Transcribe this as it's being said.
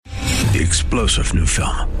The explosive new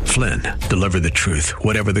film, Flynn, Deliver the Truth,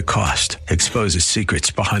 Whatever the Cost, exposes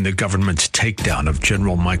secrets behind the government's takedown of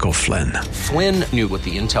General Michael Flynn. Flynn knew what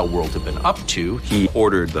the intel world had been up to. He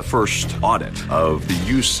ordered the first audit of the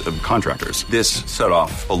use of contractors. This set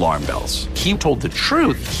off alarm bells. He told the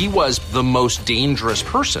truth. He was the most dangerous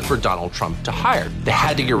person for Donald Trump to hire. They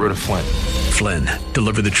had to get rid of Flynn. Flynn,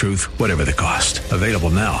 Deliver the Truth, Whatever the Cost. Available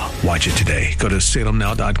now. Watch it today. Go to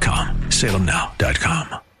salemnow.com.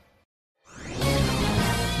 salemnow.com.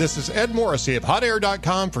 This is Ed Morrissey of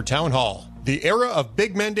HotAir.com for Town Hall. The era of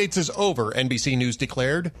big mandates is over, NBC News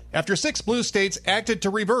declared, after 6 blue states acted to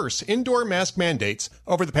reverse indoor mask mandates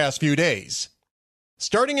over the past few days.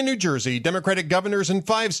 Starting in New Jersey, Democratic governors in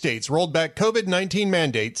 5 states rolled back COVID-19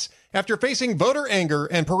 mandates after facing voter anger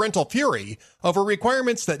and parental fury over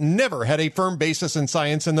requirements that never had a firm basis in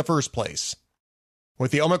science in the first place. With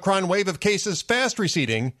the Omicron wave of cases fast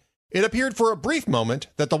receding, it appeared for a brief moment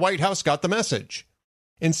that the White House got the message.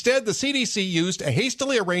 Instead, the CDC used a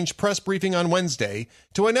hastily arranged press briefing on Wednesday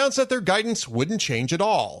to announce that their guidance wouldn't change at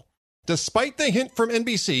all. Despite the hint from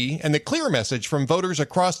NBC and the clear message from voters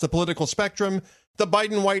across the political spectrum, the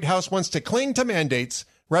Biden White House wants to cling to mandates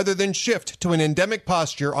rather than shift to an endemic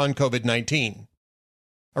posture on COVID-19.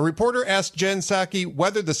 A reporter asked Jen Psaki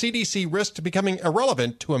whether the CDC risked becoming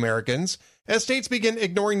irrelevant to Americans as states begin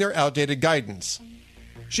ignoring their outdated guidance.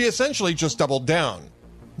 She essentially just doubled down.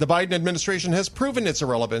 The Biden administration has proven its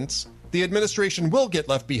irrelevance. The administration will get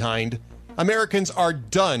left behind. Americans are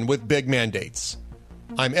done with big mandates.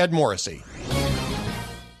 I'm Ed Morrissey.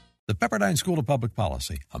 The Pepperdine School of Public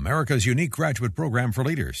Policy, America's unique graduate program for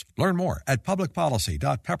leaders. Learn more at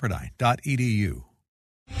publicpolicy.pepperdine.edu.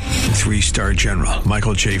 3-star General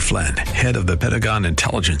Michael J. Flynn, head of the Pentagon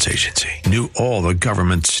Intelligence Agency, knew all the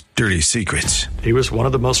government's dirty secrets. He was one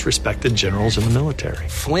of the most respected generals in the military.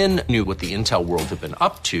 Flynn knew what the intel world had been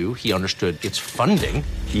up to. He understood its funding.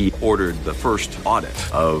 He ordered the first audit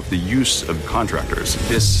of the use of contractors.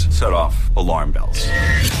 This set off alarm bells.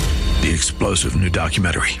 The explosive new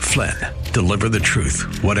documentary, Flynn, Deliver the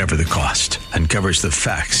Truth, Whatever the Cost, uncovers the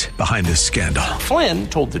facts behind this scandal. Flynn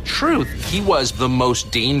told the truth. He was the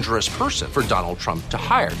most dangerous person for Donald Trump to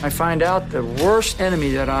hire. I find out the worst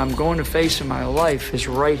enemy that I'm going to face in my life is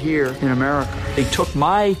right here in America. They took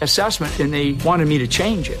my assessment and they wanted me to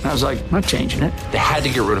change it. And I was like, I'm not changing it. They had to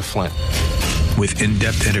get rid of Flynn. With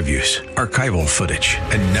in-depth interviews, archival footage,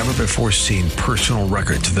 and never-before-seen personal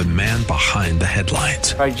records of the man behind the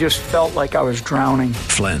headlines. I just felt like I was drowning.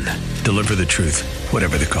 Flynn, Deliver the Truth,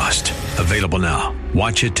 Whatever the Cost. Available now.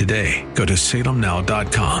 Watch it today. Go to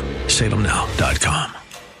salemnow.com. salemnow.com.